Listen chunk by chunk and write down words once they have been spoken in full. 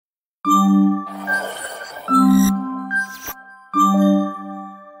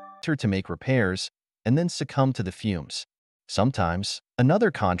To make repairs and then succumb to the fumes. Sometimes,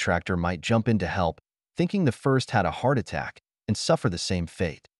 another contractor might jump in to help, thinking the first had a heart attack, and suffer the same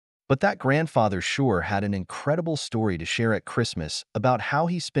fate. But that grandfather sure had an incredible story to share at Christmas about how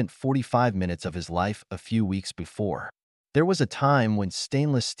he spent 45 minutes of his life a few weeks before. There was a time when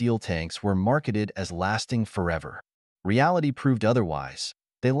stainless steel tanks were marketed as lasting forever. Reality proved otherwise.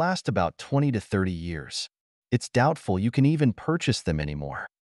 They last about 20 to 30 years. It's doubtful you can even purchase them anymore.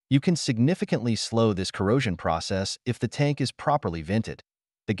 You can significantly slow this corrosion process if the tank is properly vented.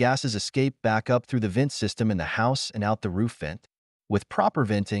 The gases escape back up through the vent system in the house and out the roof vent. With proper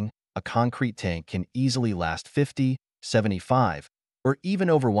venting, a concrete tank can easily last 50, 75, or even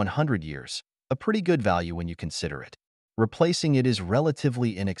over 100 years, a pretty good value when you consider it. Replacing it is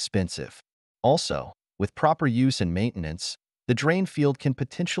relatively inexpensive. Also, with proper use and maintenance, the drain field can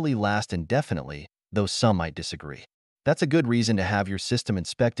potentially last indefinitely, though some might disagree. That's a good reason to have your system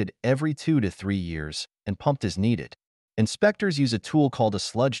inspected every 2 to 3 years and pumped as needed. Inspectors use a tool called a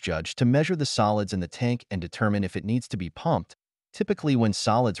sludge judge to measure the solids in the tank and determine if it needs to be pumped, typically when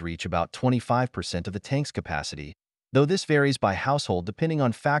solids reach about 25% of the tank's capacity, though this varies by household depending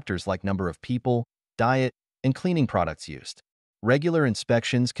on factors like number of people, diet, and cleaning products used. Regular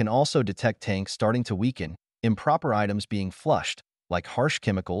inspections can also detect tanks starting to weaken, improper items being flushed, like harsh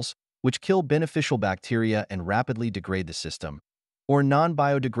chemicals, which kill beneficial bacteria and rapidly degrade the system, or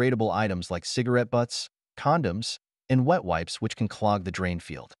non-biodegradable items like cigarette butts, condoms, and wet wipes which can clog the drain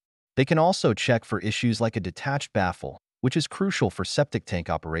field. They can also check for issues like a detached baffle, which is crucial for septic tank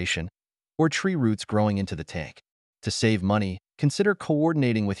operation, or tree roots growing into the tank. To save money, consider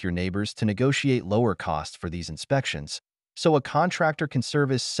coordinating with your neighbors to negotiate lower costs for these inspections, so a contractor can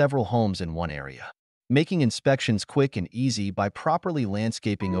service several homes in one area. Making inspections quick and easy by properly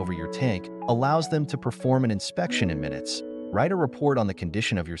landscaping over your tank allows them to perform an inspection in minutes, write a report on the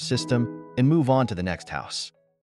condition of your system, and move on to the next house.